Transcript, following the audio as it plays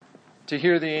to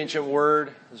hear the ancient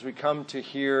word, as we come to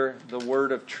hear the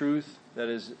word of truth that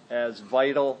is as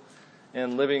vital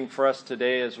and living for us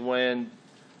today as when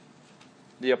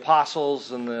the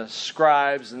apostles and the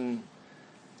scribes and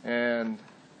the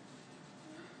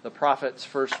prophets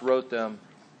first wrote them.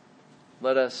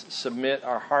 Let us submit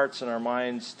our hearts and our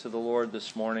minds to the Lord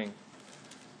this morning.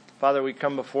 Father, we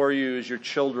come before you as your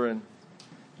children,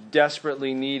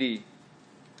 desperately needy.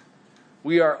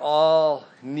 We are all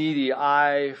needy,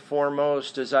 I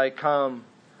foremost, as I come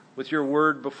with your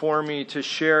word before me to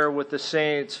share with the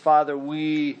saints. Father,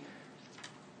 we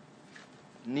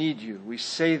need you. We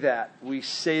say that,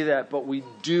 but we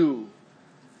do.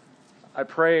 I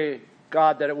pray,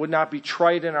 God, that it would not be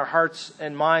trite in our hearts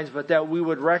and minds, but that we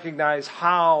would recognize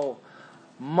how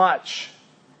much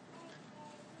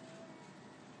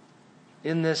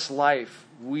in this life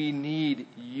we need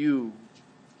you.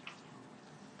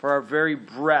 For our very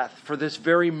breath, for this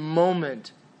very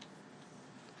moment.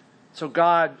 So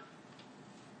God,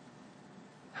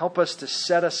 help us to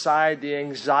set aside the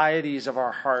anxieties of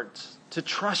our hearts, to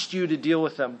trust you to deal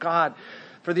with them. God,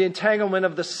 for the entanglement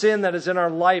of the sin that is in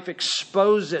our life,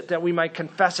 expose it, that we might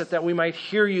confess it, that we might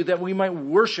hear you, that we might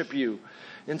worship you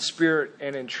in spirit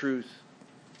and in truth.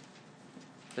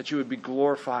 That you would be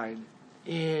glorified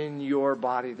in your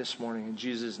body this morning. In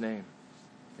Jesus' name,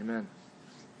 amen.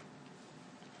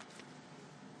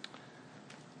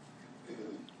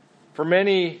 For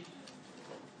many,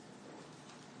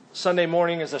 Sunday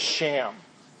morning is a sham.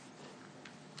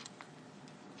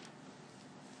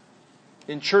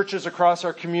 In churches across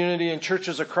our community, in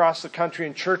churches across the country,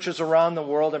 in churches around the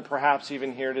world, and perhaps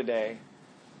even here today,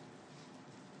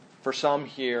 for some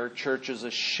here, church is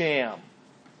a sham.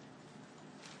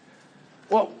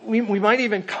 Well, we might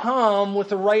even come with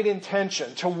the right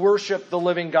intention to worship the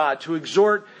living God, to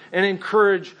exhort and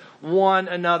encourage one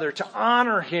another, to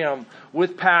honor Him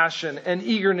with passion and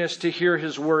eagerness to hear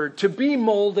His word, to be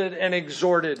molded and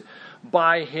exhorted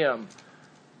by Him.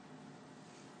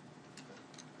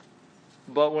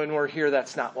 But when we're here,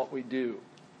 that's not what we do.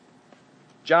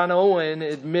 John Owen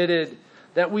admitted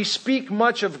that we speak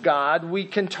much of God, we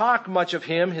can talk much of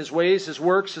Him, His ways, His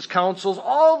works, His counsels,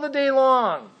 all the day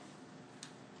long.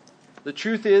 The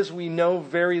truth is, we know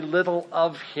very little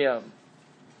of Him.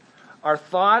 Our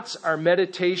thoughts, our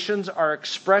meditations, our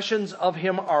expressions of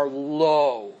Him are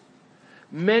low.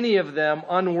 Many of them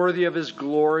unworthy of His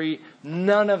glory,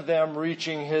 none of them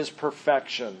reaching His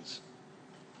perfections.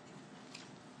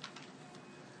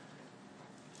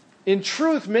 In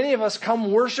truth, many of us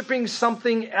come worshiping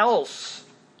something else.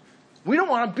 We don't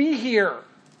want to be here.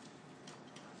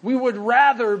 We would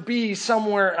rather be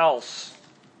somewhere else.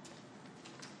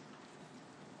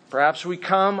 Perhaps we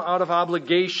come out of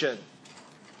obligation.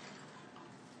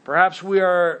 Perhaps we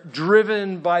are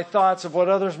driven by thoughts of what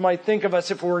others might think of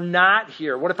us if we're not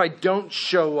here. What if I don't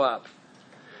show up?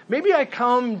 Maybe I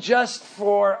come just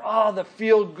for the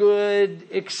feel-good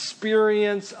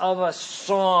experience of a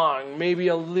song. Maybe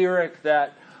a lyric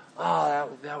that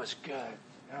was good.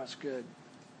 That was good.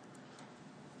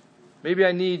 Maybe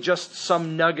I need just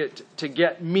some nugget to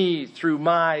get me through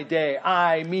my day.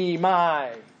 I, me,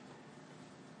 my.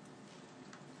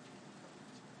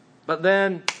 But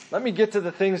then, let me get to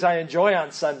the things I enjoy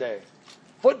on Sunday.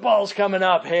 Football's coming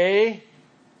up, hey?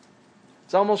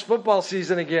 It's almost football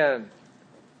season again.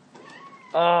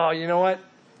 Oh, you know what?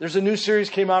 There's a new series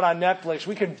came out on Netflix.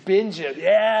 We could binge it.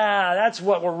 Yeah, that's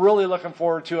what we're really looking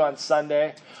forward to on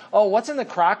Sunday. Oh, what's in the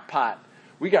crock pot?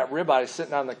 We got ribeye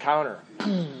sitting on the counter.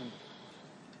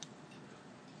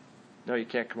 No, you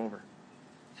can't come over.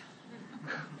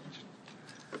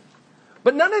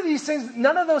 But none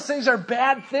of those things are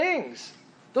bad things.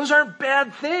 Those aren't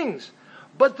bad things.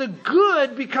 But the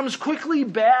good becomes quickly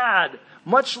bad.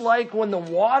 Much like when the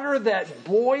water that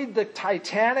buoyed the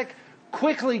Titanic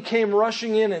quickly came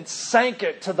rushing in and sank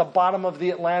it to the bottom of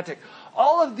the Atlantic.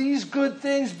 All of these good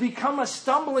things become a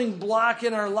stumbling block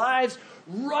in our lives,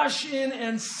 rush in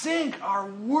and sink our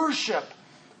worship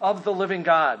of the living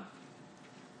God.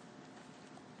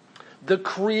 The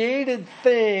created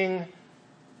thing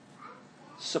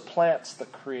supplants the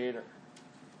Creator,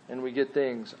 and we get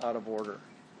things out of order.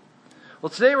 Well,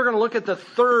 today we're going to look at the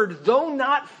third, though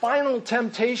not final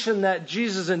temptation that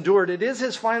Jesus endured. It is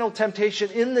His final temptation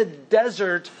in the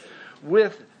desert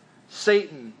with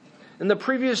Satan. In the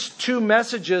previous two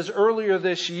messages earlier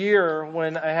this year,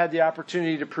 when I had the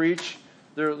opportunity to preach,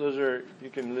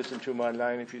 you can listen to them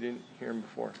online if you didn't hear them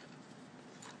before.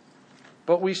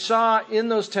 But we saw in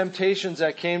those temptations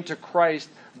that came to Christ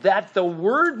that the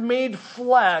Word made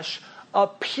flesh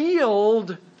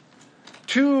appealed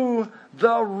to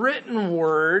the written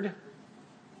Word.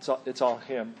 It's all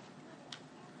Him.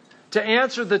 to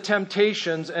answer the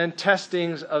temptations and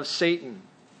testings of Satan.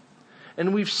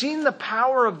 And we've seen the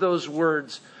power of those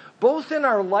words, both in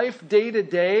our life day to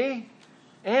day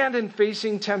and in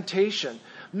facing temptation.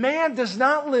 Man does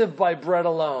not live by bread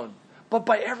alone, but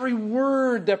by every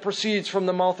word that proceeds from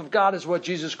the mouth of God, is what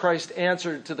Jesus Christ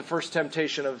answered to the first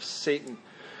temptation of Satan.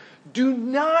 Do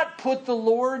not put the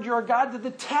Lord your God to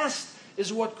the test,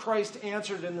 is what Christ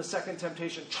answered in the second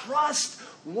temptation. Trust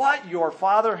what your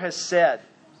Father has said.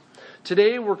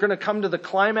 Today we're going to come to the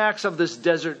climax of this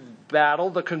desert battle,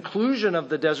 the conclusion of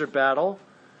the desert battle,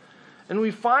 and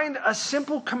we find a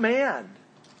simple command.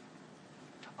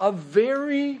 A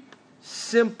very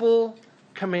simple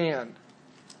command.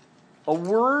 A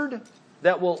word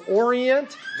that will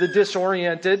orient the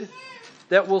disoriented,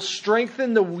 that will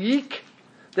strengthen the weak,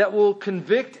 that will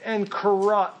convict and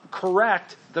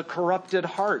correct the corrupted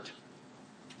heart.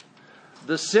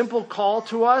 The simple call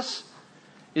to us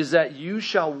is that you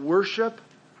shall worship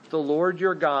the Lord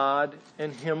your God,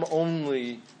 and Him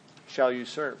only shall you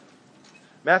serve.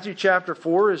 Matthew chapter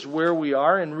 4 is where we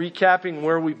are, and recapping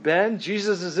where we've been.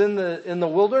 Jesus is in the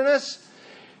wilderness.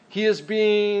 He is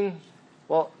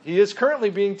currently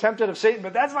being tempted of Satan,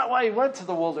 but that's not why He went to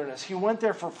the wilderness. He went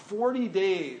there for 40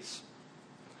 days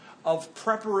of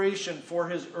preparation for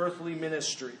His earthly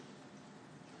ministry.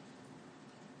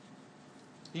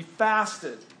 He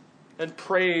fasted and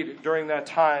prayed during that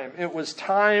time. It was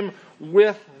time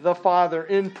with the Father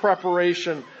in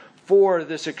preparation for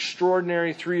this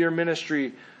extraordinary 3-year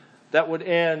ministry that would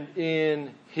end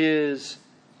in His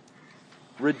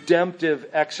redemptive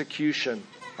execution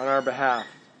on our behalf.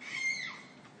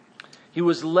 He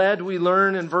was led, we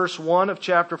learn in verse 1 of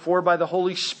chapter 4, by the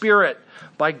Holy Spirit.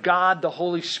 By God, the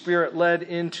Holy Spirit led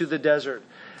into the desert.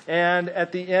 And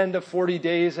at the end of 40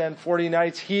 days and 40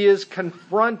 nights, He is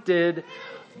confronted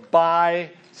by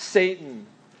Satan.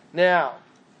 Now,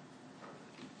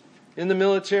 in the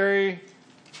military,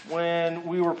 when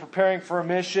we were preparing for a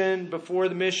mission, before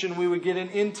the mission, we would get an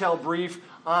intel brief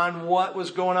on what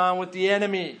was going on with the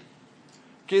enemy.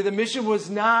 Okay, the mission was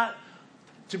not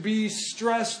to be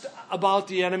stressed about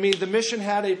the enemy. The mission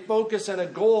had a focus and a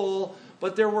goal,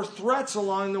 but there were threats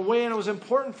along the way, and it was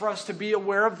important for us to be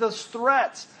aware of those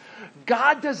threats.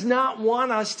 God does not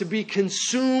want us to be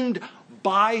consumed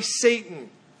by Satan.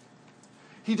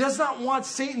 He does not want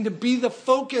Satan to be the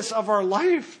focus of our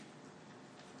life.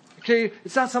 Okay,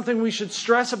 it's not something we should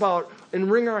stress about and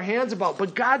wring our hands about,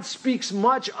 but God speaks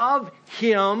much of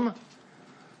him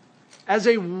as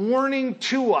a warning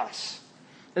to us.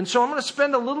 And so I'm going to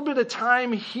spend a little bit of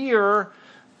time here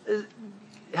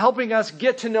helping us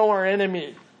get to know our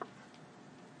enemy.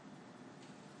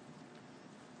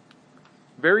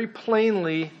 Very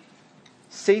plainly,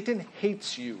 Satan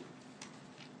hates you.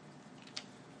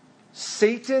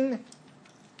 Satan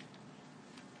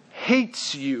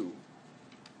hates you.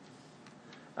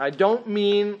 I don't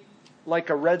mean like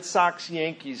a Red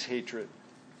Sox-Yankees hatred.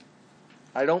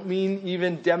 I don't mean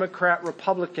even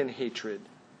Democrat-Republican hatred.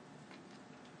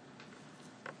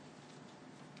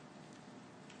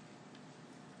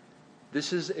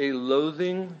 This is a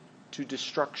loathing to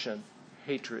destruction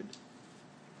hatred.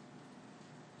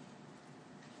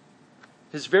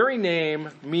 His very name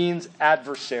means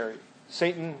adversary.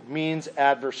 Satan means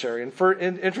adversary.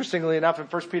 And interestingly enough, in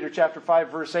 1 Peter chapter 5,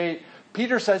 verse 8,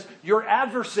 Peter says, your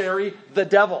adversary, the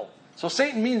devil. So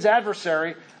Satan means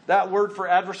adversary. That word for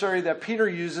adversary that Peter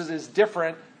uses is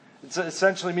different. It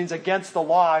essentially means against the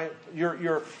law.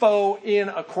 Your foe in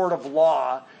a court of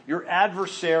law. Your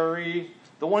adversary,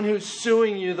 the one who's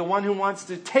suing you, the one who wants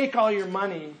to take all your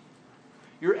money.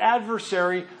 Your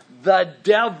adversary, the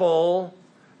devil,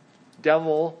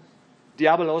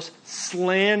 diabolos,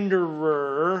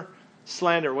 slanderer.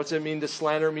 Slander. What's it mean to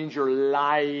slander? It means you're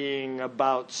lying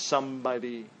about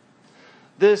somebody.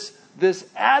 This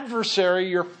adversary,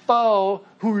 your foe,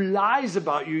 who lies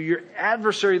about you, your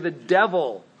adversary, the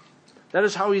devil. That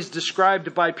is how he's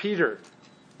described by Peter.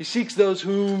 He seeks those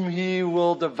whom he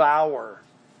will devour.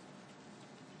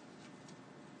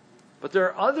 But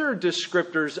there are other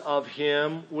descriptors of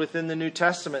him within the New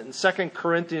Testament. In 2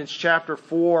 Corinthians chapter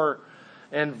 4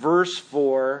 and verse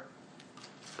 4,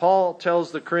 Paul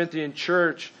tells the Corinthian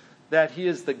church that he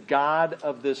is the God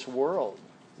of this world.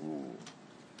 Ooh.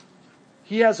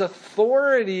 He has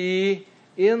authority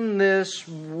in this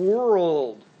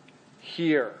world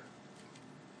here.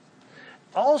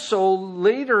 Also,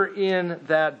 later in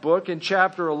that book, in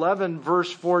chapter 11,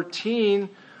 verse 14,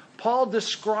 Paul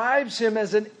describes him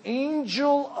as an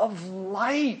angel of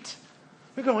light.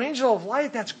 We go, angel of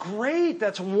light, that's great,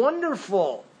 that's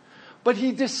wonderful. But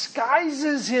he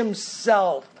disguises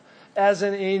himself as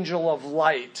an angel of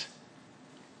light.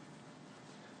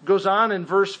 goes on in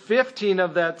verse 15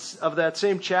 of that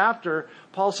same chapter.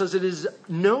 Paul says, it is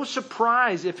no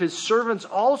surprise if his servants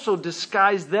also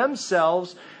disguise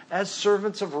themselves as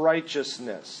servants of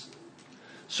righteousness.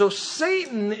 So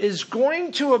Satan is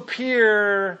going to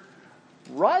appear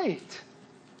right,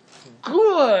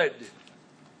 good,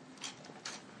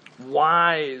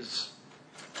 wise.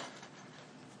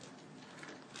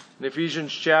 In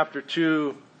Ephesians chapter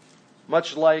 2,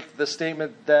 much like the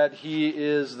statement that he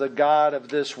is the God of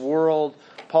this world,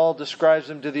 Paul describes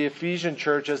him to the Ephesian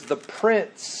church as the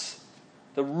prince,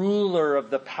 the ruler of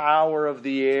the power of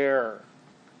the air.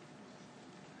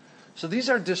 So these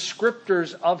are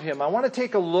descriptors of him. I want to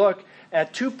take a look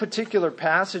at two particular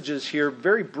passages here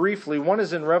very briefly. One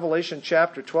is in Revelation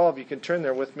chapter 12. You can turn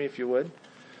there with me if you would.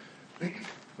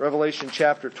 Revelation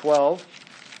chapter 12.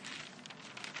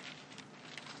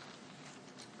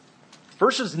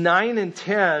 Verses 9 and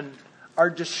 10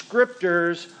 are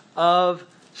descriptors of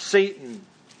Satan.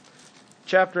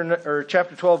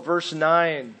 Chapter 12, verse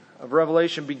 9 of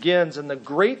Revelation begins, and the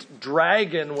great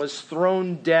dragon was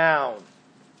thrown down.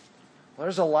 Well,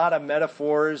 there's a lot of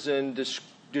metaphors and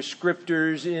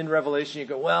descriptors in Revelation. You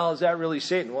go, well, is that really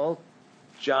Satan? Well,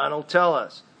 John will tell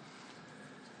us.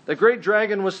 The great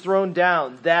dragon was thrown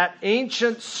down, that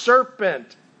ancient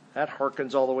serpent. That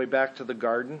harkens all the way back to the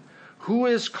garden. Who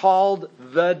is called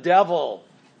the devil,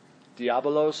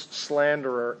 Diabolos,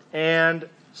 slanderer, and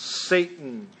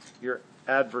Satan, your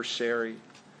adversary.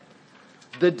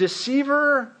 The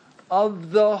deceiver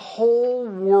of the whole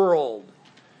world.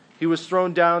 He was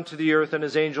thrown down to the earth, and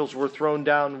his angels were thrown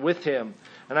down with him.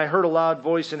 And I heard a loud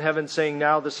voice in heaven saying,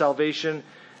 now the salvation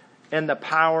and the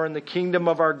power and the kingdom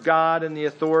of our God and the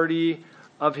authority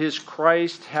of his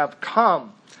Christ have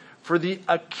come. For the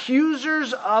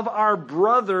accusers of our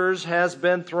brothers has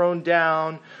been thrown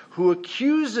down, who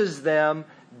accuses them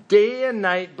day and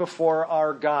night before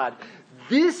our God.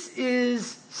 This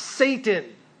is Satan.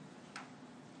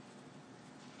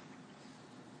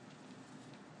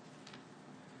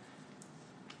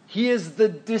 He is the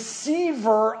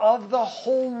deceiver of the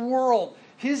whole world.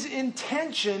 His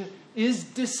intention is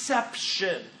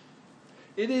deception.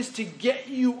 It is to get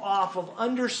you off of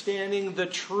understanding the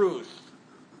truth.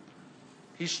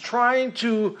 He's trying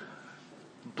to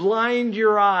blind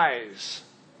your eyes.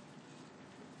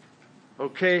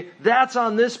 Okay? That's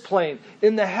on this plane.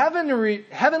 In the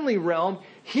heavenly realm,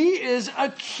 he is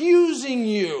accusing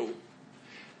you.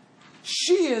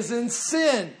 She is in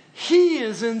sin. He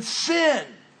is in sin.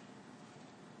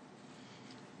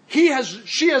 She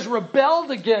has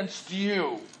rebelled against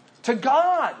you to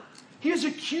God. He is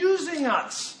accusing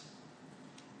us.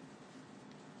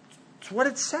 It's what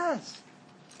it says.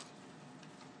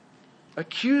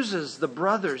 Accuses the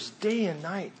brothers day and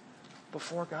night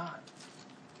before God.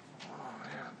 Oh,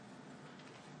 man.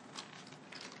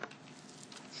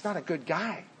 He's not a good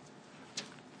guy.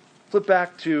 Flip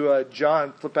back to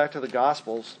John. Flip back to the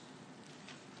Gospels.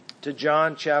 To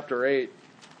John chapter 8.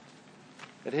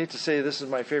 I'd hate to say this is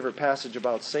my favorite passage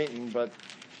about Satan, but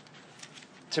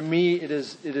to me it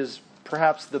is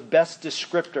perhaps the best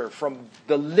descriptor from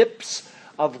the lips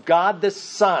of God the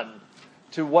Son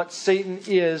to what Satan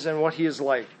is and what he is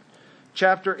like.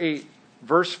 Chapter 8,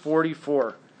 verse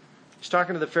 44. He's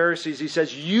talking to the Pharisees. He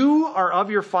says, you are of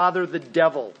your father the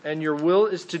devil, and your will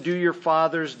is to do your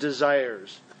father's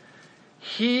desires.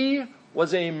 He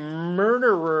was a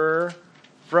murderer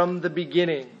from the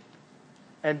beginning,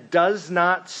 and does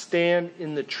not stand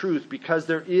in the truth, because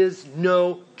there is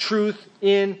no truth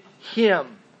in him.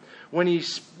 When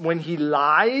he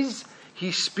lies,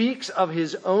 he speaks of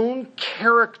his own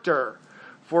character,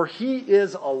 for he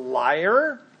is a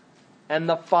liar and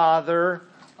the father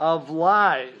of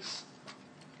lies.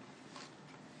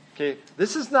 Okay,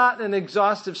 this is not an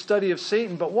exhaustive study of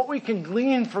Satan, but what we can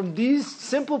glean from these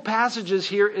simple passages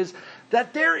here is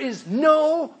that there is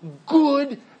no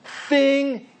good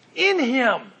thing in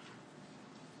him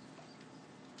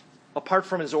apart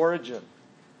from his origin.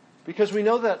 Because we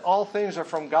know that all things are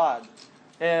from God.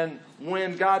 And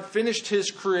when God finished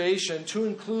his creation, to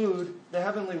include the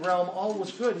heavenly realm, all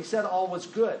was good. He said all was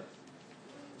good.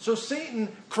 So Satan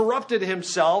corrupted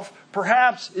himself.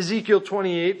 Perhaps Ezekiel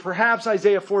 28, perhaps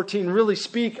Isaiah 14 really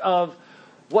speak of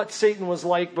what Satan was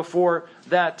like before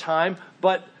that time.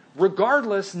 But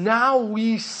regardless, now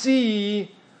we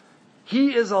see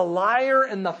he is a liar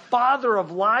and the father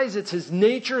of lies. It's his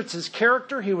nature, it's his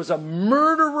character. He was a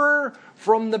murderer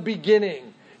from the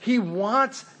beginning. He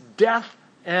wants death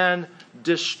and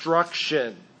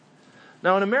destruction.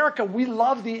 Now in America, we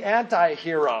love the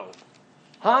anti-hero.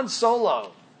 Han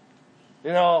Solo.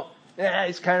 You know,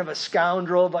 he's kind of a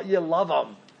scoundrel, but you love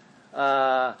him.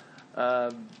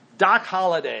 Doc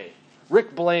Holliday,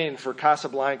 Rick Blaine for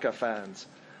Casablanca fans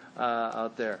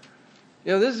out there.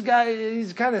 This guy,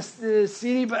 he's kind of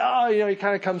seedy, but he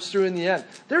kind of comes through in the end.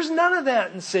 There's none of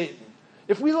that in Satan.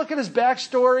 If we look at his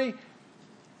backstory,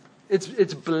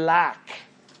 it's black.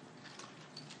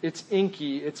 It's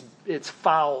inky. It's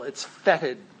foul. It's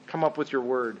fetid. Come up with your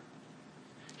word.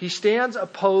 He stands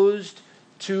opposed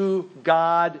to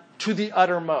God to the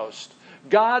uttermost.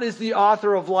 God is the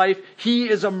author of life. He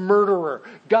is a murderer.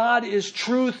 God is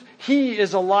truth. He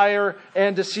is a liar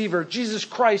and deceiver. Jesus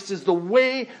Christ is the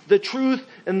way, the truth,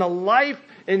 and the life.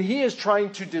 And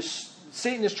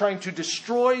Satan is trying to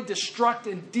destroy,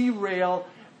 destruct, and derail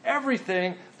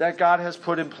everything that God has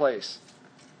put in place.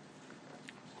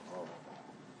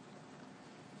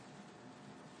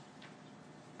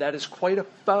 That is quite a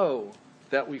foe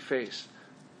that we face.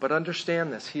 But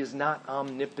understand this, he is not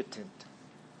omnipotent.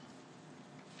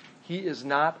 He is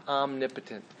not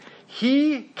omnipotent.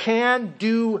 He can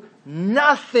do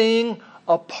nothing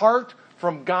apart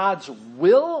from God's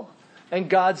will and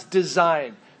God's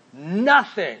design.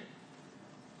 Nothing.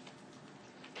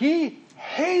 He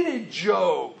hated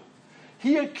Job.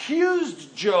 He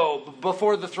accused Job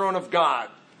before the throne of God.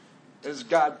 As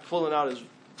God pulling out his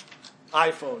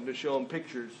iPhone to show him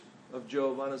pictures of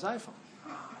Job on his iPhone.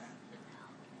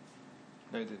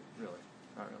 No, he didn't really.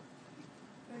 Not really.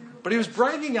 But he was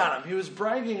bragging on him. He was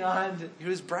bragging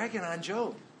on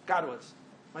Job. God was.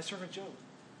 My servant Job.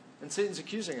 And Satan's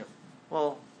accusing him.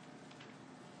 Well,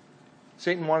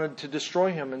 Satan wanted to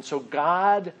destroy him, and so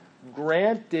God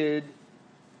granted,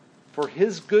 for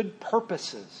his good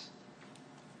purposes,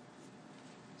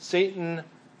 Satan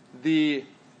the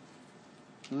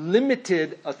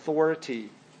limited authority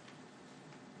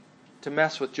to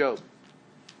mess with Job.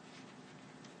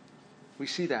 We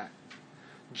see that.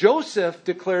 Joseph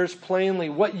declares plainly,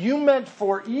 what you meant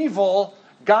for evil,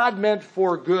 God meant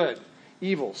for good.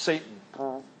 Evil, Satan.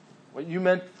 What you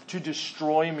meant to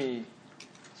destroy me,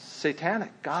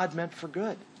 satanic. God meant for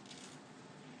good.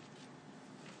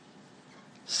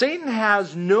 Satan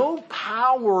has no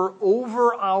power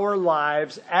over our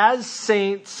lives as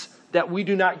saints that we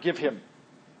do not give him.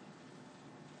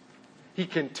 He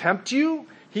can tempt you.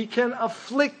 He can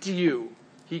afflict you.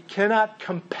 He cannot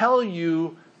compel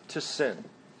you to sin.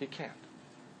 He can't.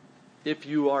 If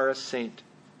you are a saint.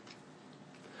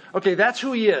 Okay, that's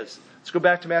who he is. Let's go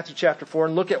back to Matthew chapter 4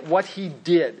 and look at what he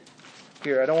did.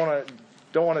 Here, I don't want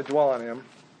to dwell on him.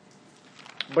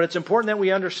 But it's important that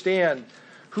we understand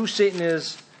who Satan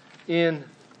is in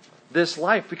this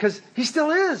life, because he still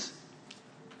is.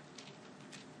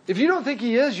 If you don't think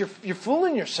he is, you're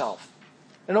fooling yourself.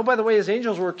 And oh, by the way, his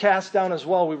angels were cast down as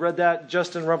well. We read that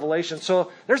just in Revelation.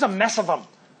 So there's a mess of them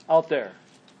out there.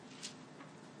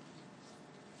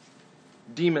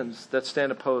 Demons that stand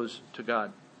opposed to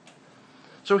God.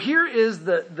 So here is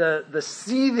the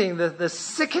seething, the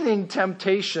sickening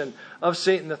temptation of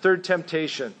Satan, the third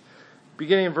temptation.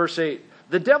 Beginning in verse 8.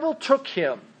 The devil took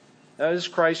him, that is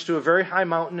Christ, to a very high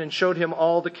mountain and showed him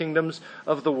all the kingdoms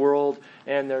of the world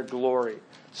and their glory.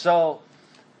 So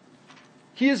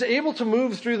he is able to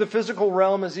move through the physical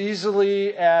realm as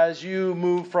easily as you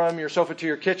move from your sofa to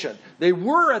your kitchen. They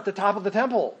were at the top of the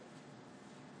temple.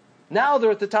 Now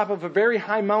they're at the top of a very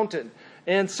high mountain.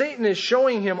 And Satan is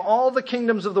showing him all the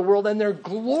kingdoms of the world and their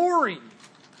glory.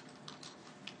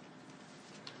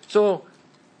 So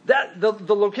that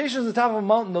the location is the top of a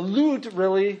mountain. The loot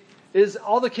really is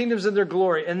all the kingdoms and their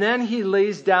glory. And then he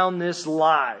lays down this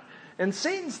lie. And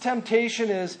Satan's temptation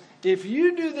is, if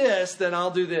you do this, then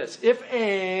I'll do this. If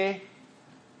A,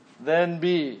 then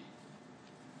B.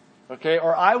 Okay?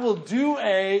 Or I will do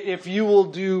A if you will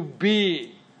do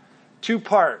B.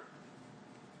 Two-part.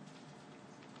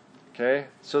 Okay?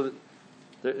 So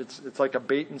it's like a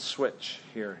bait and switch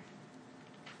here.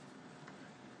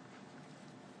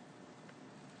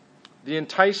 The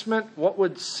enticement, what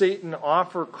would Satan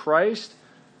offer Christ?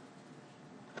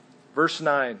 Verse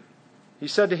 9. He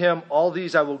said to him, all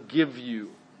these I will give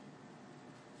you.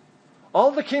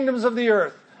 All the kingdoms of the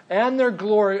earth and their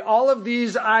glory, all of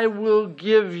these I will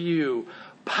give you.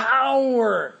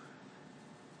 Power.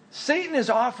 Satan is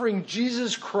offering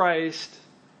Jesus Christ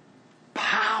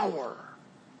power.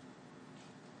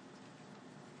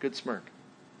 Good smirk.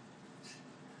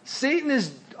 Satan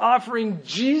is offering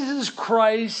Jesus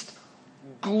Christ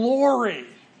glory.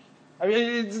 I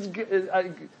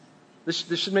mean, this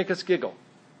should make us giggle.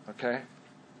 Okay?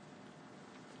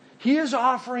 He is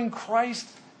offering Christ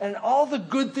and all the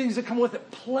good things that come with it.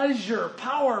 Pleasure,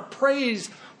 power, praise,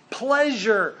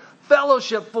 pleasure,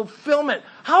 fellowship, fulfillment.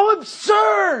 How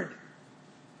absurd!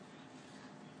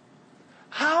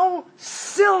 How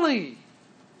silly!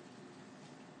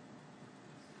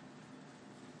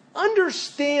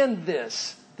 Understand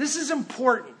this. This is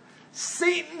important.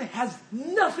 Satan has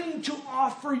nothing to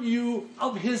offer you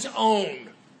of his own.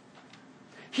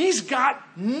 He's got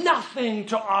nothing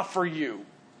to offer you.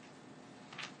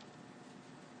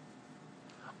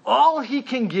 All he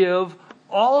can give,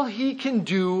 all he can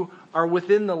do are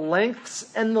within the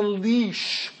lengths and the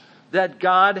leash that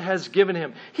God has given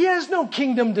him. He has no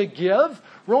kingdom to give.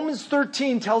 Romans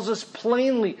 13 tells us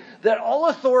plainly that all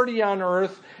authority on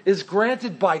earth is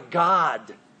granted by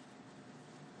God.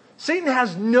 Satan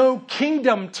has no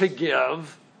kingdom to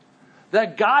give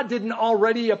that God didn't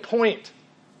already appoint.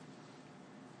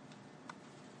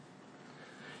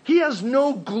 He has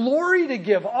no glory to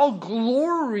give. All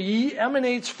glory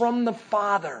emanates from the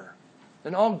Father.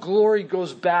 And all glory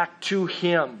goes back to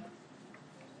him.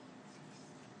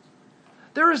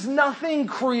 There is nothing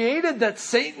created that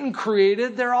Satan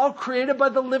created. They're all created by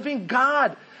the living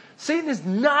God. Satan is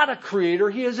not a creator.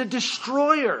 He is a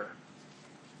destroyer.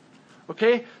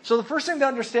 Okay? So the first thing to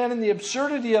understand in the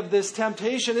absurdity of this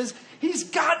temptation is he's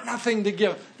got nothing to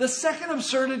give. The second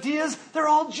absurdity is they're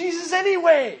all Jesus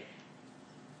anyway.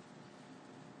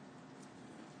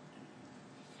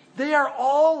 They are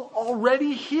all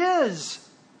already his.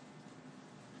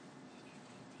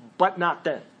 But not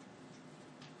then.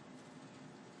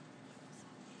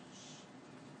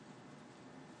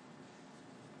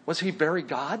 Was he very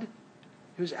God?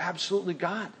 He was absolutely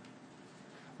God.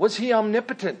 Was he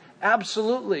omnipotent?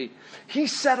 Absolutely. He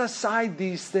set aside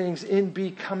these things in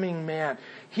becoming man.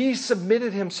 He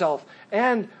submitted himself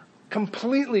and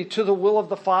completely to the will of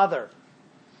the Father.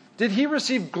 Did he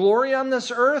receive glory on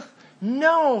this earth?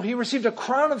 No. He received a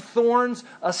crown of thorns,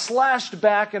 a slashed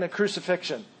back, and a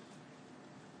crucifixion.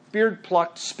 Beard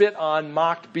plucked, spit on,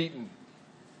 mocked, beaten.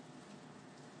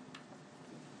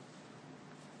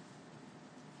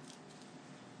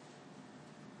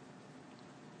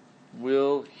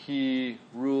 Will he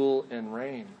rule and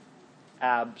reign?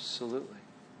 Absolutely.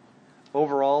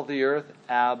 Over all the earth?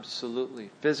 Absolutely.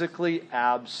 Physically?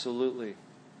 Absolutely.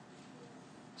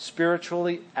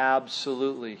 Spiritually?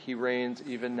 Absolutely. He reigns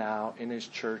even now in his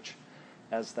church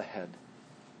as the head.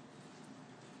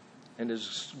 And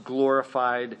is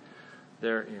glorified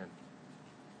therein.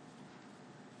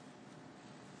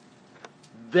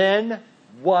 Then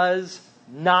was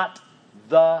not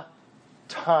the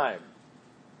time.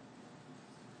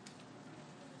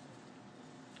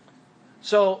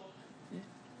 So,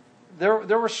 there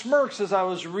were smirks as I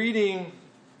was reading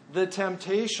the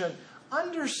temptation.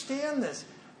 Understand this.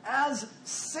 As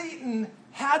Satan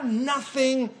had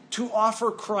nothing to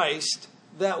offer Christ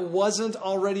that wasn't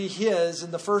already his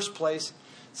in the first place,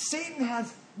 Satan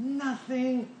has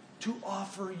nothing to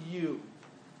offer you.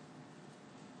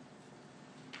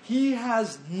 He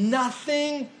has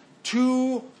nothing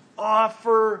to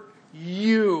offer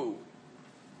you.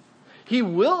 He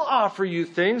will offer you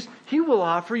things. He will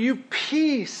offer you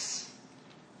peace.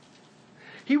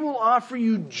 He will offer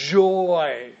you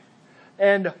joy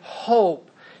and hope.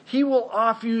 He will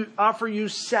offer you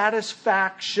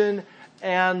satisfaction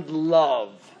and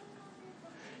love.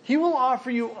 He will offer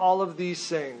you all of these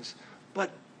things.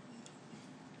 But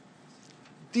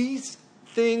these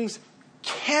things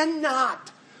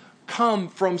cannot come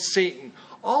from Satan.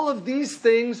 All of these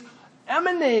things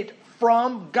emanate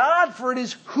from God, for it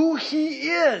is who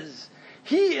He is.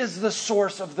 He is the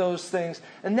source of those things.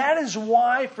 And that is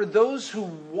why for those who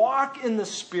walk in the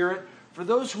Spirit, for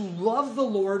those who love the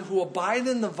Lord, who abide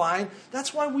in the vine,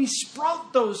 that's why we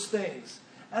sprout those things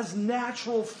as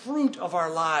natural fruit of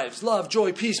our lives. Love,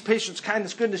 joy, peace, patience,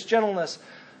 kindness, goodness, gentleness,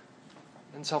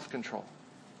 and self-control.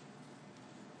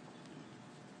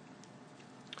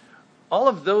 All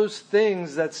of those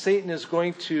things that Satan is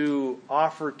going to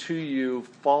offer to you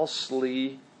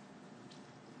falsely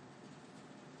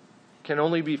can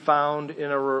only be found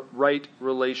in a right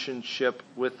relationship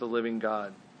with the living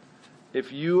God.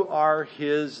 If you are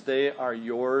His, they are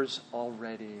yours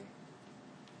already.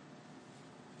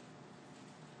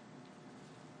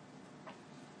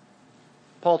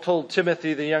 Paul told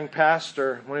Timothy, the young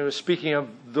pastor, when he was speaking of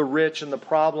the rich and the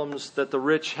problems that the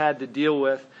rich had to deal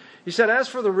with, he said, as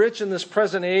for the rich in this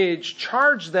present age,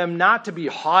 charge them not to be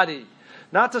haughty,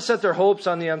 not to set their hopes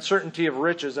on the uncertainty of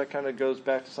riches. That kind of goes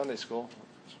back to Sunday school.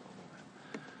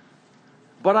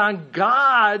 But on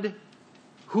God,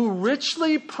 who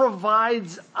richly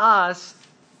provides us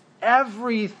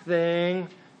everything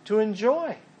to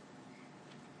enjoy.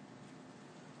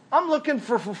 I'm looking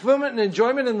for fulfillment and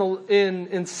enjoyment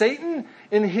in Satan,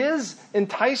 in his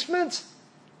enticements.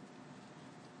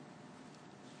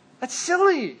 That's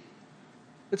silly.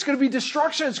 It's going to be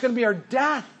destruction. It's going to be our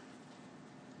death.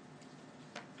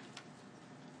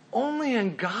 Only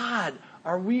in God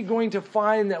are we going to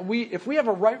find that if we have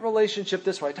a right relationship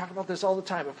this way, I talk about this all the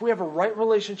time, if we have a right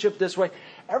relationship this way,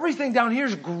 everything down here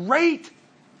is great.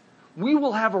 We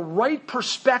will have a right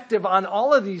perspective on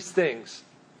all of these things.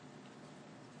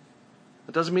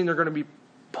 It doesn't mean they're going to be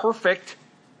perfect,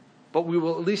 but we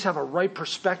will at least have a right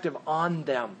perspective on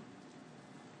them.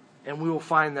 And we will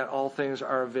find that all things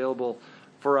are available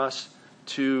for us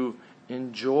to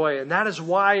enjoy. And that is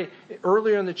why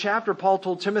earlier in the chapter, Paul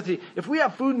told Timothy, if we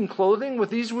have food and clothing, with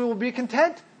these we will be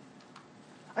content.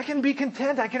 I can be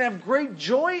content. I can have great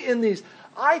joy in these.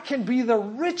 I can be the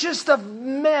richest of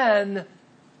men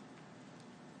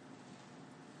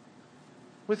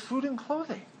with food and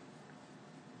clothing.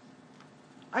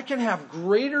 I can have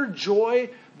greater joy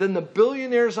than the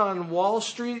billionaires on Wall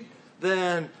Street,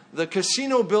 than the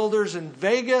casino builders in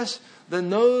Vegas, than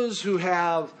those who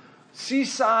have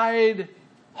seaside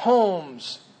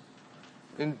homes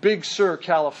in Big Sur,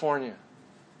 California.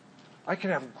 I can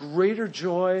have greater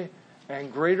joy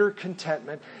and greater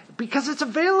contentment because it's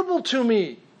available to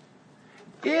me.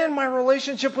 In my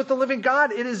relationship with the living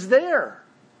God, it is there.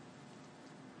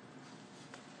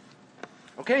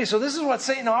 Okay, so this is what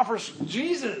Satan offers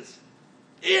Jesus.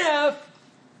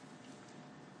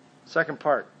 Second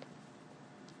part,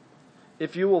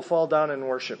 if you will fall down and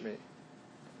worship me.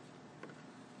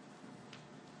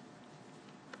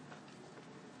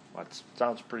 That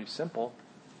sounds pretty simple.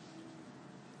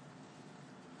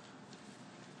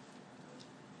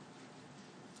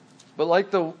 But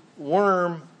like the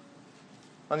worm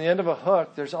on the end of a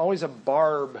hook, there's always a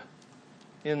barb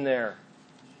in there.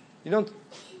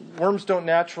 Worms don't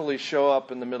naturally show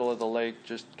up in the middle of the lake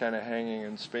just kind of hanging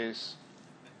in space.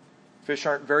 Fish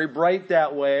aren't very bright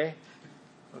that way.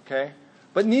 Okay?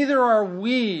 But neither are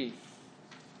we.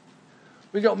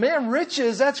 We go, man,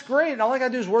 riches, that's great. All I got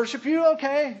to do is worship you?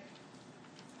 Okay.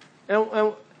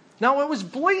 And now it was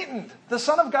blatant. The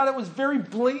Son of God, it was very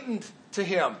blatant to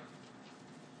him.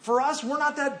 For us, we're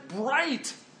not that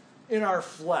bright in our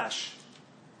flesh.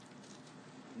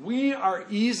 We are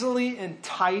easily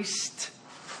enticed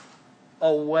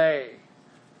away.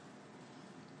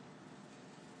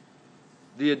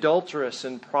 The adulteress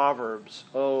in Proverbs,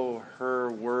 oh,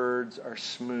 her words are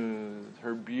smooth,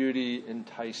 her beauty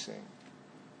enticing.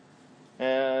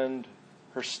 And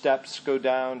her steps go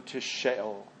down to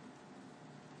Sheol,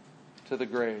 to the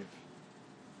grave.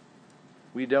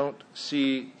 We don't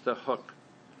see the hook.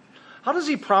 How does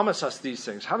he promise us these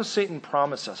things? How does Satan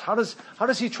promise us? How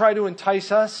does he try to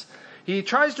entice us? He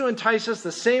tries to entice us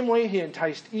the same way he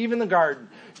enticed Eve in the garden.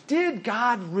 Did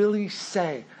God really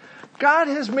say? God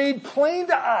has made plain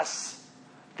to us.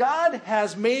 God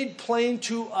has made plain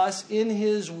to us in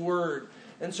his word.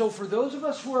 And so for those of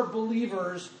us who are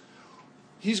believers,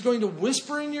 he's going to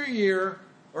whisper in your ear,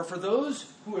 or for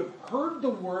those who have heard the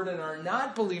word and are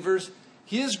not believers,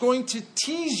 he is going to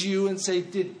tease you and say,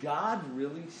 did God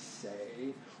really say?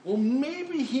 Well,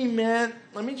 maybe he meant,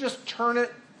 let me just turn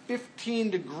it 15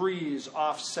 degrees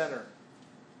off center.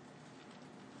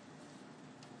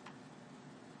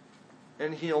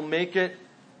 And he'll make it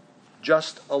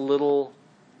just a little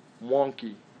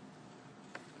wonky.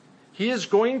 He is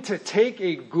going to take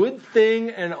a good thing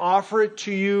and offer it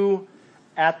to you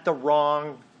at the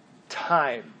wrong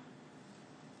time.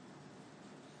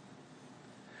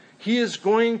 He is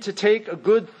going to take a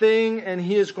good thing and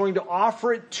he is going to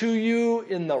offer it to you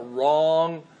in the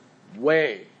wrong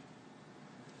way.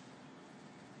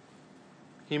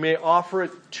 He may offer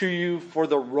it to you for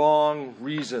the wrong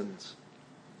reasons.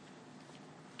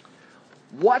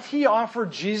 What he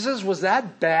offered Jesus, was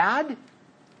that bad?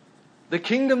 The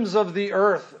kingdoms of the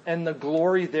earth and the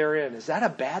glory therein. Is that a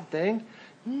bad thing?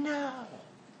 No.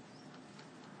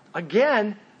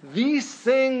 Again, these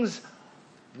things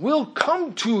will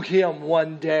come to him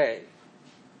one day.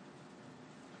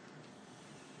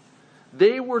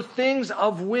 They were things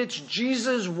of which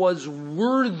Jesus was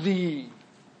worthy.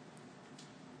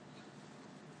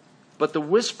 But the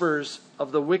whispers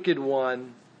of the wicked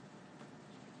one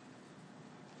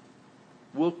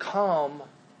will come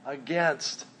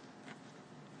against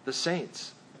the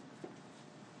saints.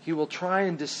 He will try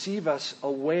and deceive us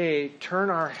away, turn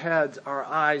our heads, our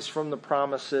eyes from the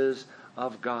promises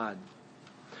of God.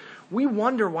 We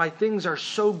wonder why things are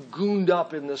so gooned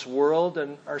up in this world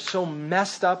and are so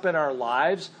messed up in our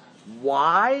lives.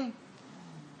 Why?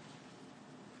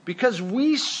 Because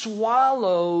we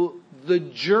swallow the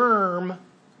germ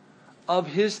of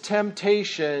his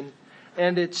temptation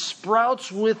and it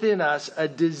sprouts within us a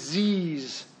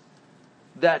disease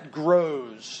that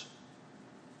grows.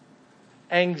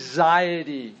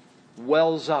 Anxiety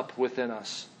wells up within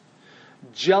us.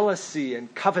 Jealousy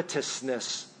and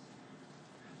covetousness.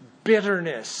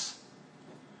 Bitterness,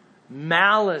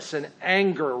 malice and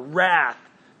anger, wrath,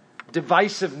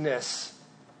 divisiveness,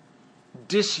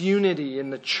 disunity in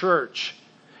the church,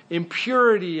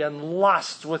 impurity and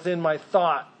lust within my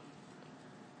thought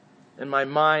and my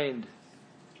mind,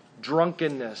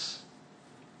 drunkenness,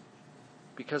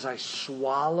 because I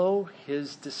swallow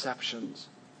his deceptions.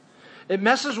 It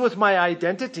messes with my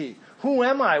identity. Who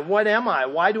am I? What am I?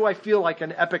 Why do I feel like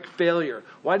an epic failure?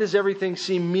 Why does everything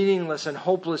seem meaningless and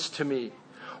hopeless to me?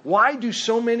 Why do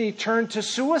so many turn to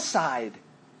suicide?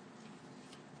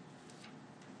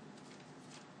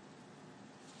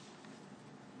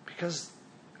 Because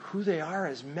who they are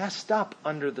is messed up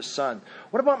under the sun.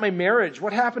 What about my marriage?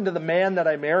 What happened to the man that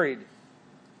I married?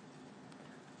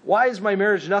 Why is my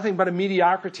marriage nothing but a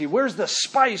mediocrity? Where's the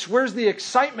spice? Where's the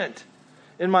excitement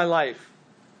in my life?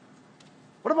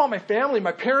 What about my family?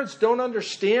 My parents don't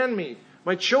understand me.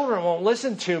 My children won't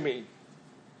listen to me.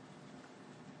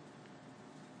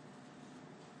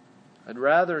 I'd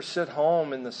rather sit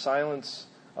home in the silence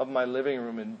of my living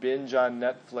room and binge on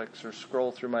Netflix or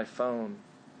scroll through my phone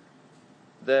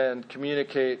than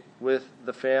communicate with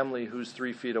the family who's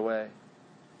 3 feet away.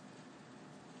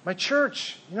 My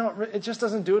church, it just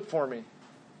doesn't do it for me.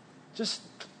 Just,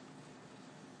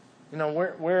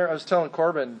 where I was telling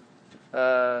Corbin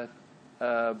about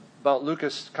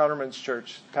Lucas Counterman's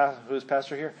church, who's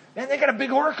pastor here. Man, they got a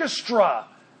big orchestra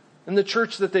in the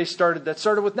church that they started that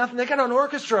started with nothing. They got an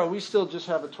orchestra. We still just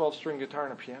have a 12-string guitar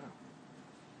and a piano.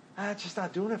 It's just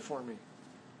not doing it for me.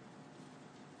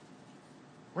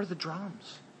 Where are the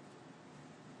drums?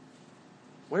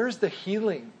 Where's the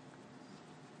healing?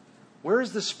 Where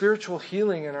is the spiritual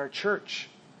healing in our church?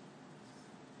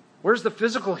 Where's the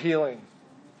physical healing?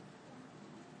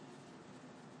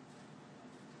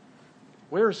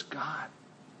 Where's God?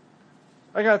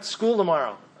 I got school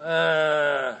tomorrow.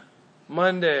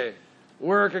 Monday.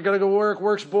 Work. I got to go work.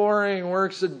 Work's boring.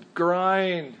 Work's a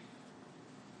grind.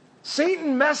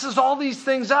 Satan messes all these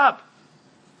things up.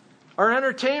 Our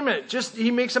entertainment.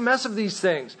 He makes a mess of these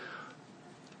things.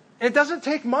 It doesn't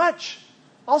take much.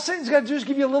 All Satan's got to do is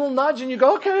give you a little nudge and you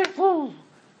go, okay. Woo.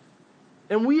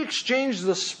 And we exchange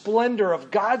the splendor of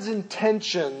God's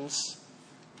intentions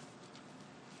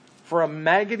for a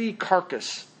maggoty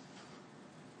carcass.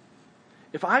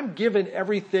 If I'm given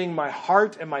everything my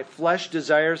heart and my flesh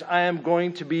desires, I am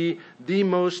going to be the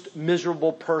most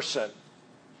miserable person.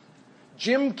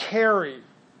 Jim Carrey,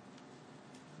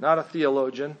 not a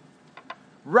theologian,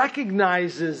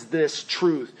 recognizes this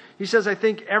truth. He says, I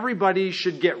think everybody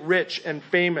should get rich and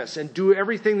famous and do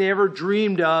everything they ever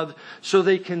dreamed of so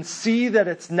they can see that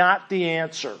it's not the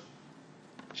answer.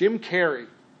 Jim Carrey.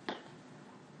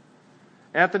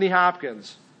 Anthony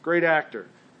Hopkins, great actor.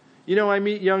 I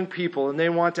meet young people and they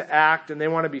want to act and they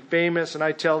want to be famous, and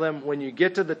I tell them, when you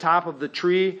get to the top of the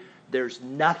tree, there's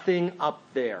nothing up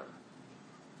there.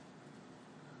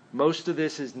 Most of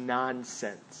this is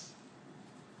nonsense.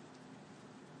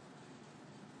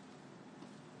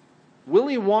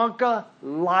 Willy Wonka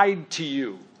lied to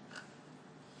you.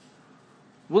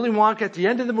 Willy Wonka, at the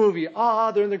end of the movie,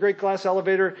 they're in the great glass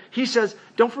elevator. He says,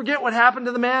 don't forget what happened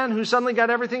to the man who suddenly got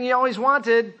everything he always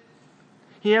wanted.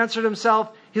 He answered himself,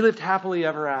 he lived happily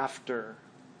ever after.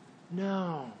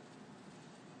 No.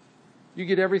 You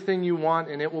get everything you want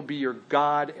and it will be your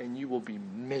God and you will be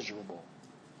miserable.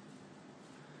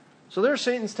 So there's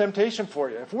Satan's temptation for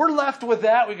you. If we're left with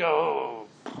that, we go,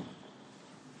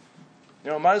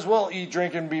 might as well eat,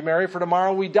 drink, and be merry, for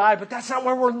tomorrow we die. But that's not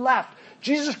where we're left.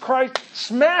 Jesus Christ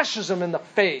smashes them in the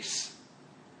face.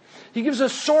 He gives a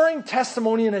soaring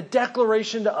testimony and a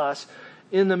declaration to us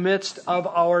in the midst of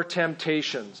our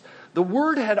temptations. The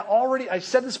Word had already, I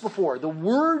said this before, the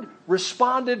Word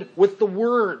responded with the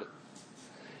Word.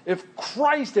 If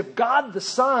God the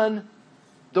Son,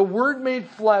 the Word made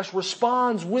flesh,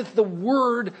 responds with the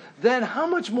Word, then how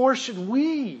much more should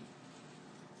we?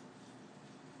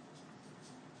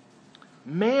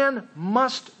 Man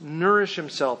must nourish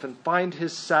himself and find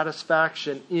his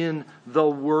satisfaction in the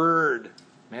Word.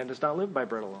 Man does not live by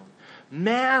bread alone.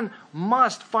 Man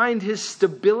must find his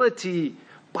stability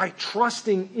by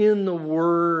trusting in the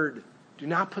Word. Do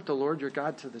not put the Lord your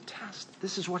God to the test.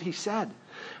 This is what he said.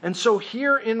 And so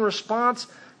here in response,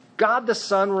 God the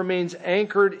Son remains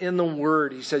anchored in the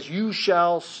Word. He says, you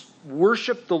shall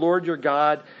worship the Lord your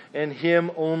God, and him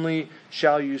only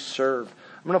shall you serve.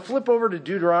 I'm going to flip over to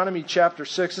Deuteronomy chapter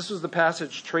 6. This was the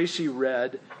passage Tracy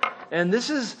read. And this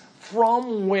is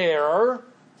from where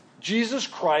Jesus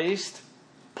Christ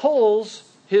pulls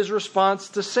his response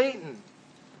to Satan.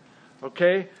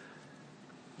 Okay?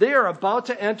 Israel's about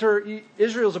to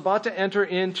enter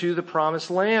into the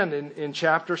promised land in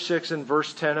chapter 6 and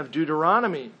verse 10 of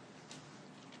Deuteronomy.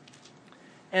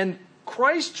 And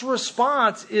Christ's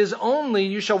response is only,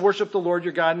 you shall worship the Lord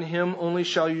your God, and him only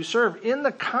shall you serve. In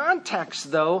the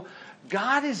context, though,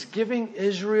 God is giving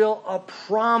Israel a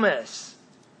promise.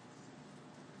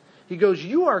 He goes,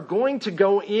 you are going to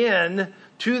go in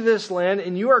to this land,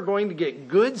 and you are going to get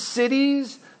good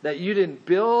cities that you didn't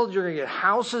build. You're going to get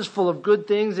houses full of good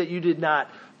things that you did not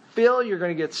fill. You're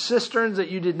going to get cisterns that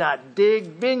you did not dig,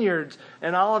 vineyards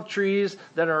and olive trees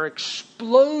that are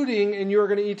exploding, and you're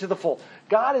going to eat to the full.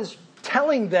 God is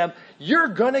telling them, you're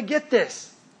going to get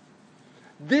this.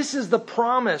 This is the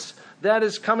promise that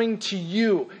is coming to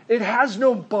you. It has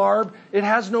no barb. It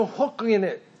has no hook in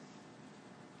it.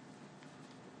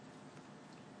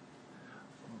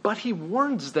 But he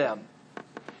warns them,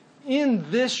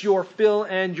 in this your fill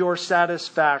and your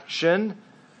satisfaction.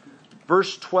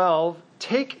 Verse 12,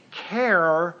 take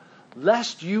care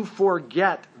lest you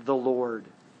forget the Lord.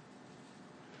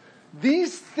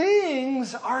 These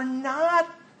things are not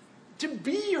to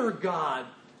be your God.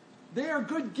 They are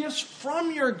good gifts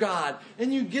from your God.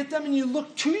 And you get them and you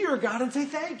look to your God and say,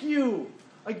 thank you.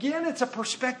 Again, it's a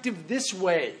perspective this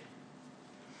way.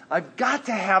 I've got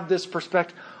to have this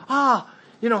perspective.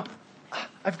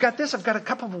 I've got this. I've got a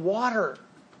cup of water.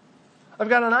 I've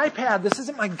got an iPad. This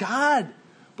isn't my God.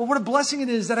 But what a blessing it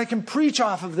is that I can preach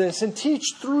off of this and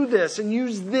teach through this and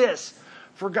use this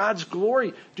for God's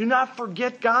glory. Do not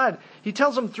forget God. He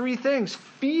tells them three things.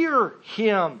 Fear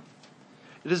him.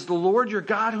 It is the Lord your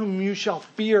God whom you shall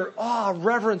fear.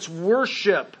 Reverence,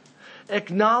 worship,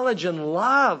 acknowledge, and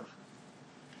love.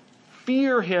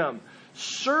 Fear him.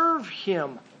 Serve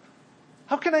him.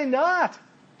 How can I not?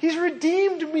 He's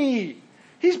redeemed me.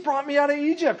 He's brought me out of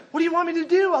Egypt. What do you want me to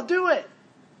do? I'll do it.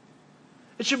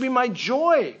 It should be my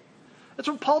joy. That's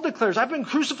what Paul declares. I've been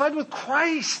crucified with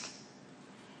Christ.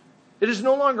 It is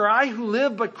no longer I who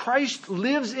live, but Christ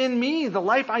lives in me. The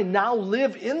life I now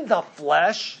live in the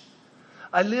flesh,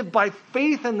 I live by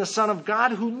faith in the Son of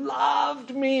God who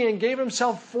loved me and gave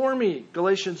himself for me.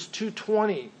 Galatians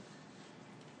 2:20.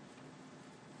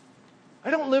 I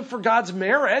don't live for God's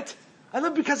merit. I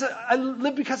live because I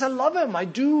love him. I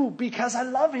do because I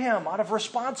love him, out of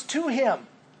response to him.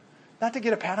 Not to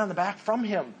get a pat on the back from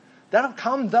him. That'll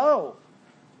come though.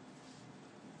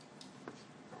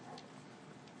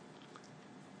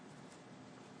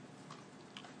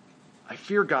 I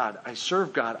fear God. I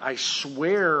serve God. I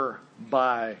swear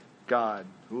by God.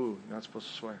 Ooh, you're not supposed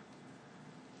to swear.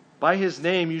 By his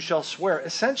name you shall swear.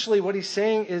 Essentially what he's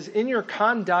saying is, in your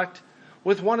conduct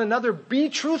with one another, be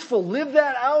truthful. Live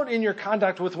that out in your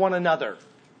conduct with one another.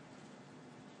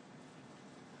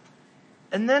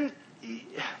 And then,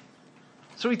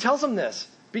 so he tells them this.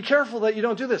 Be careful that you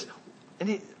don't do this.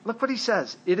 And look what he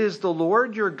says. It is the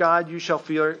Lord your God you shall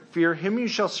fear. Him you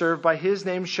shall serve. By his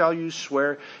name shall you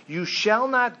swear. You shall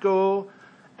not go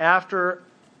after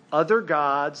other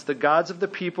gods, the gods of the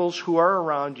peoples who are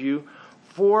around you.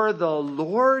 For the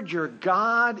Lord your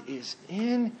God is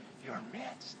in your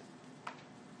midst.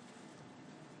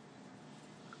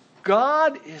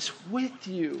 God is with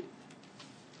you.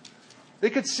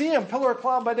 They could see him, pillar of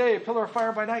cloud by day, pillar of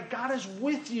fire by night. God is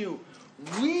with you.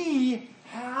 We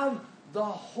have the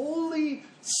Holy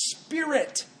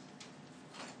Spirit.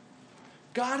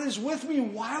 God is with me.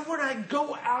 Why would I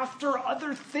go after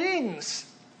other things?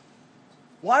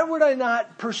 Why would I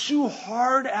not pursue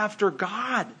hard after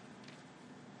God?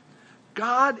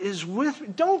 God is with me.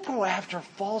 Don't go after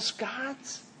false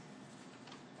gods.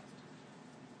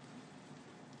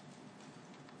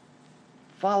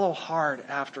 Follow hard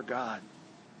after God.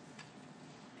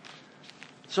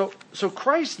 So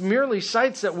Christ merely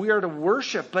cites that we are to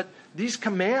worship, but this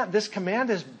command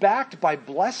is backed by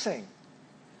blessing.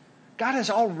 God has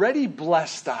already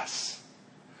blessed us.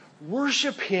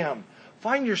 Worship him.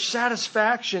 Find your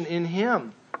satisfaction in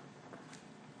him.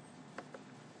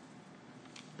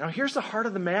 Now here's the heart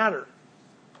of the matter.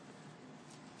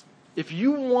 If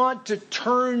you want to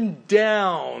turn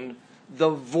down the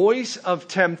voice of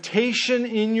temptation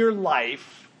in your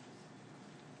life,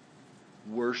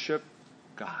 worship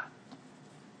God.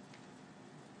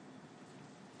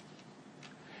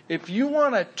 If you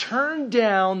want to turn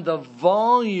down the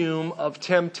volume of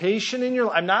temptation in your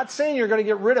life, I'm not saying you're going to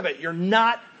get rid of it. You're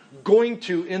not going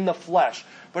to in the flesh.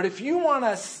 But if you want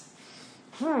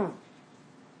to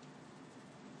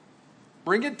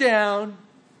bring it down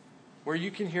where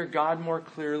you can hear God more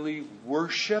clearly,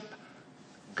 worship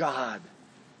God.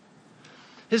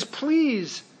 His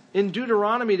pleas in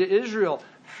Deuteronomy to Israel,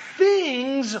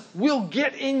 things will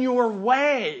get in your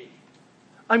way.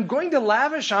 I'm going to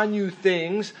lavish on you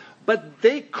things, but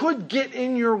they could get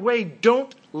in your way.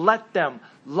 Don't let them.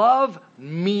 Love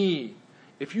me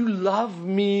If you love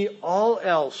me, all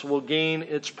else will gain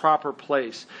its proper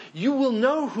place. You will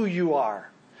know who you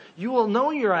are. You will know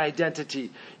your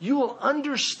identity. You will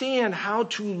understand how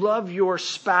to love your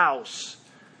spouse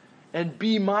and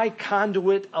be my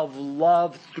conduit of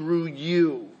love through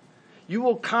you. You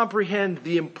will comprehend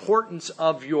the importance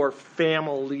of your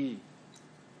family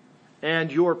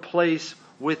and your place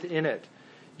within it.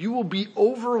 You will be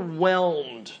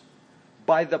overwhelmed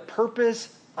by the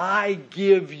purpose I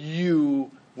give you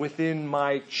within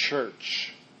my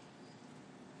church.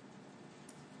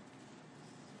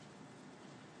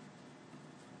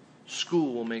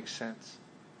 School will make sense.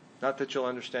 Not that you'll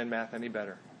understand math any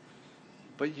better.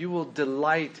 But you will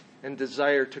delight and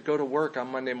desire to go to work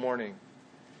on Monday morning.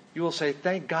 You will say,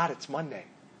 thank God it's Monday.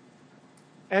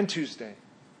 And Tuesday.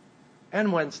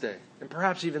 And Wednesday. And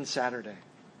perhaps even Saturday.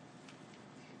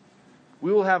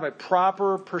 We will have a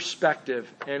proper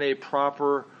perspective and a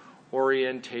proper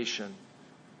orientation.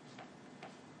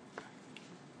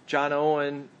 John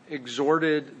Owen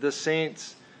exhorted the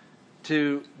saints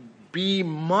to be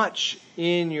much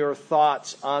in your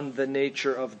thoughts on the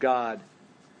nature of God,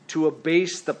 to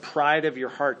abase the pride of your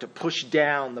heart, to push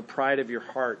down the pride of your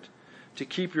heart, to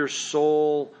keep your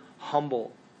soul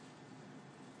humble.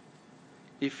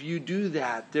 If you do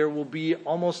that, there will be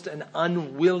almost an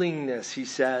unwillingness, he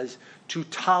says, to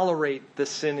tolerate the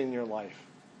sin in your life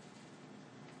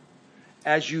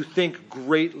as you think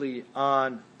greatly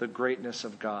on the greatness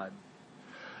of God.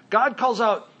 God calls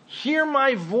out, hear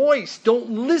my voice.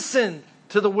 Don't listen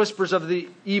to the whispers of the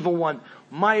evil one.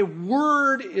 My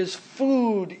word is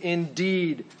food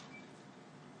indeed.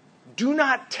 Do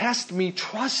not test me.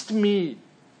 Trust me.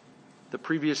 The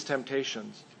previous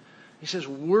temptations. He says,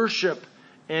 worship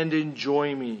and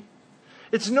enjoy me.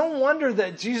 It's no wonder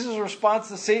that Jesus' response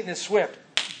to Satan is swift.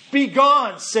 Be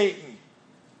gone, Satan.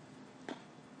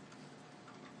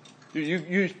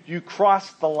 You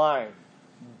crossed the line.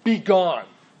 Be gone.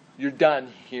 You're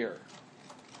done here.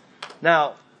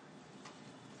 Now,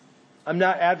 I'm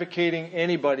not advocating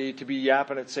anybody to be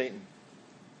yapping at Satan.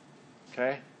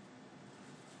 Okay?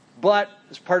 But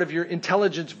as part of your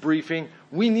intelligence briefing,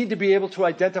 we need to be able to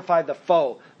identify the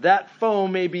foe. That foe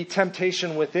may be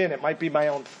temptation within. It might be my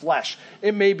own flesh.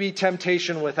 It may be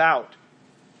temptation without.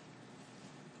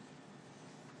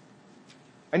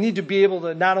 I need to be able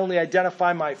to not only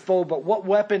identify my foe, but what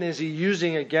weapon is he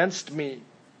using against me?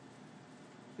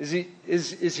 Is it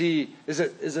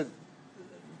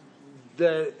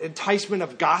the enticement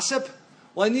of gossip?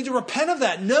 Well, I need to repent of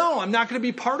that. No, I'm not going to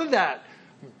be part of that.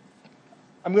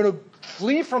 I'm going to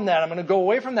flee from that. I'm going to go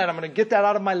away from that. I'm going to get that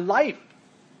out of my life.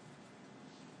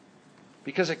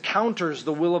 Because it counters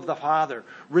the will of the Father.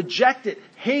 Reject it.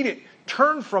 Hate it.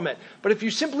 Turn from it. But if you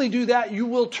simply do that, you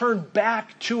will turn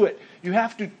back to it. You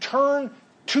have to turn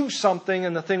to something,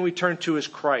 and the thing we turn to is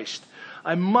Christ.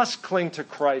 I must cling to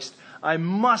Christ. I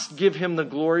must give Him the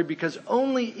glory, because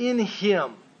only in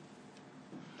Him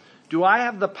do I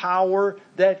have the power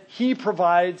that He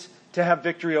provides to have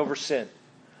victory over sin.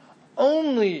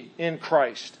 Only in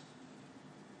Christ.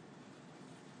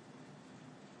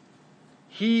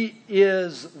 He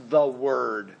is the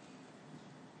Word.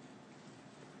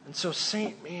 And so,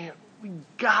 Saint, man, we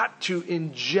got to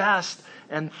ingest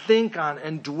and think on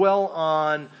and dwell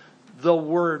on the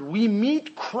Word. We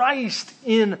meet Christ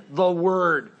in the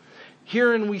Word.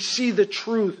 Herein we see the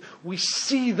truth. We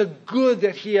see the good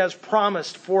that He has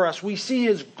promised for us. We see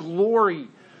His glory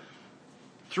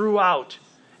throughout.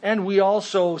 And we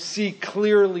also see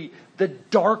clearly the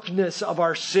darkness of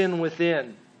our sin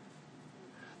within.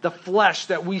 The flesh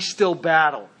that we still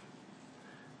battle.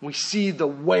 We see the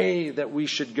way that we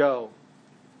should go.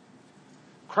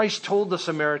 Christ told the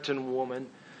Samaritan woman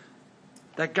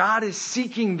that God is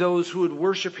seeking those who would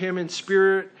worship Him in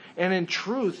spirit and in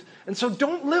truth. And so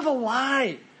don't live a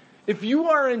lie. If you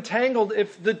are entangled,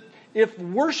 if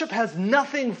worship has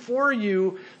nothing for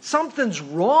you, something's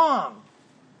wrong.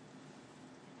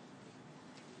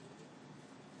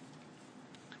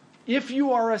 If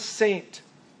you are a saint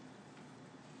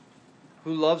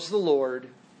who loves the Lord,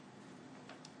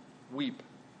 weep.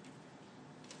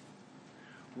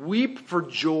 Weep for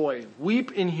joy.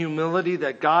 Weep in humility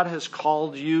that God has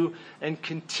called you, and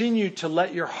continue to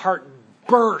let your heart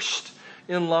burst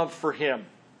in love for Him.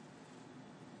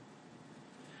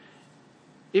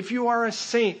 If you are a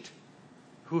saint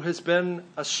who has been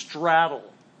astraddle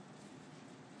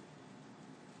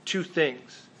two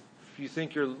things, if you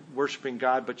think you're worshiping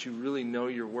God, but you really know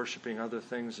you're worshiping other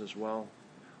things as well,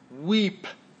 weep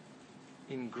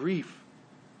in grief.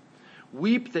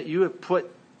 Weep that you have put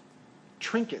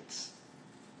trinkets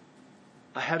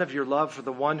ahead of your love for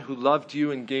the one who loved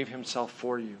you and gave Himself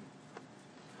for you.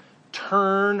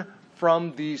 turn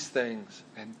from these things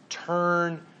and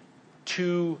turn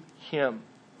to Him.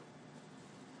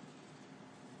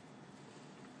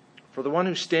 For the one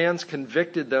who stands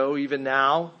convicted, though, even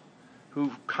now, who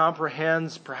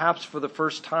comprehends perhaps for the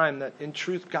first time that in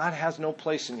truth God has no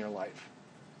place in your life.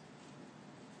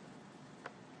 I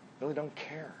really don't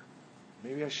care.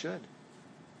 Maybe I should.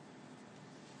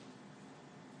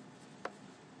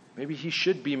 Maybe He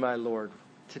should be my Lord.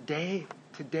 Today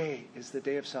is the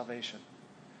day of salvation.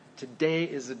 Today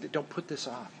is the day. Don't put this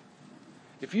off.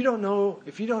 If you don't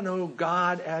know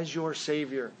God as your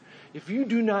Savior, if you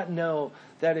do not know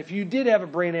that if you did have a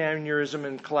brain aneurysm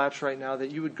and collapse right now,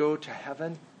 that you would go to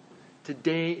heaven,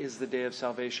 today is the day of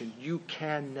salvation. You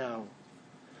can know.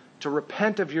 To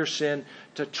repent of your sin,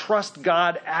 to trust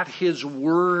God at His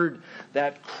word,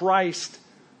 that Christ's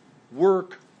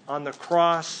work on the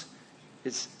cross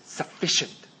is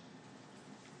sufficient.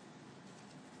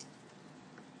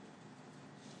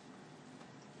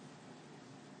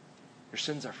 Your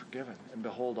sins are forgiven, and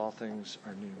behold, all things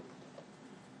are new.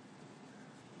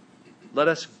 Let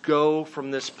us go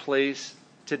from this place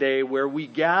today where we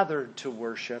gathered to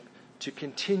worship, to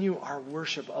continue our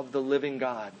worship of the living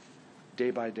God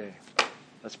day by day.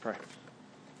 Let's pray.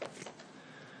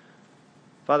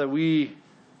 Father,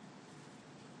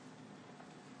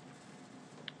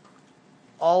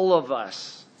 all of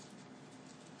us,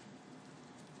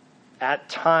 at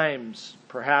times,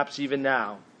 perhaps even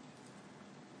now,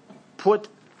 put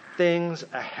things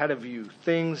ahead of you.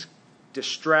 Things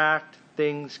distract,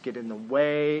 things get in the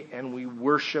way, and we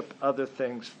worship other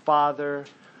things. Father,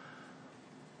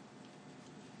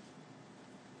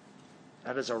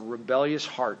 that is a rebellious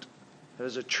heart. That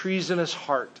is a treasonous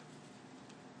heart.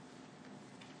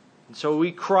 And so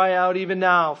we cry out even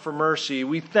now for mercy.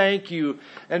 We thank you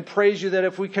and praise you that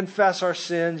if we confess our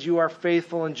sins, you are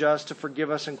faithful and just to forgive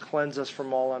us and cleanse us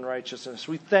from all unrighteousness.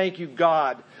 We thank you,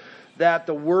 God, that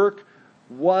the work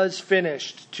was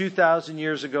finished 2,000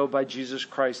 years ago by Jesus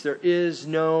Christ. There is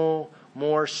no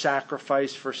more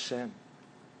sacrifice for sin.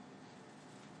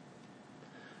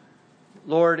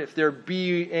 Lord, if there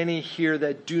be any here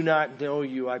that do not know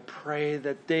you, I pray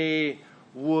that they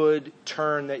would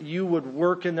turn, that you would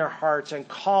work in their hearts and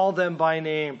call them by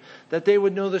name, that they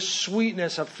would know the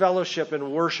sweetness of fellowship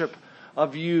and worship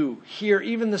of you here,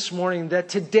 even this morning, that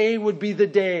today would be the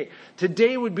day.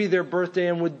 Today would be their birthday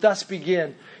and would thus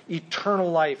begin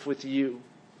eternal life with you.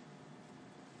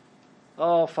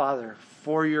 Oh, Father,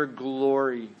 for your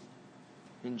glory,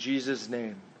 in Jesus'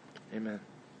 name, amen.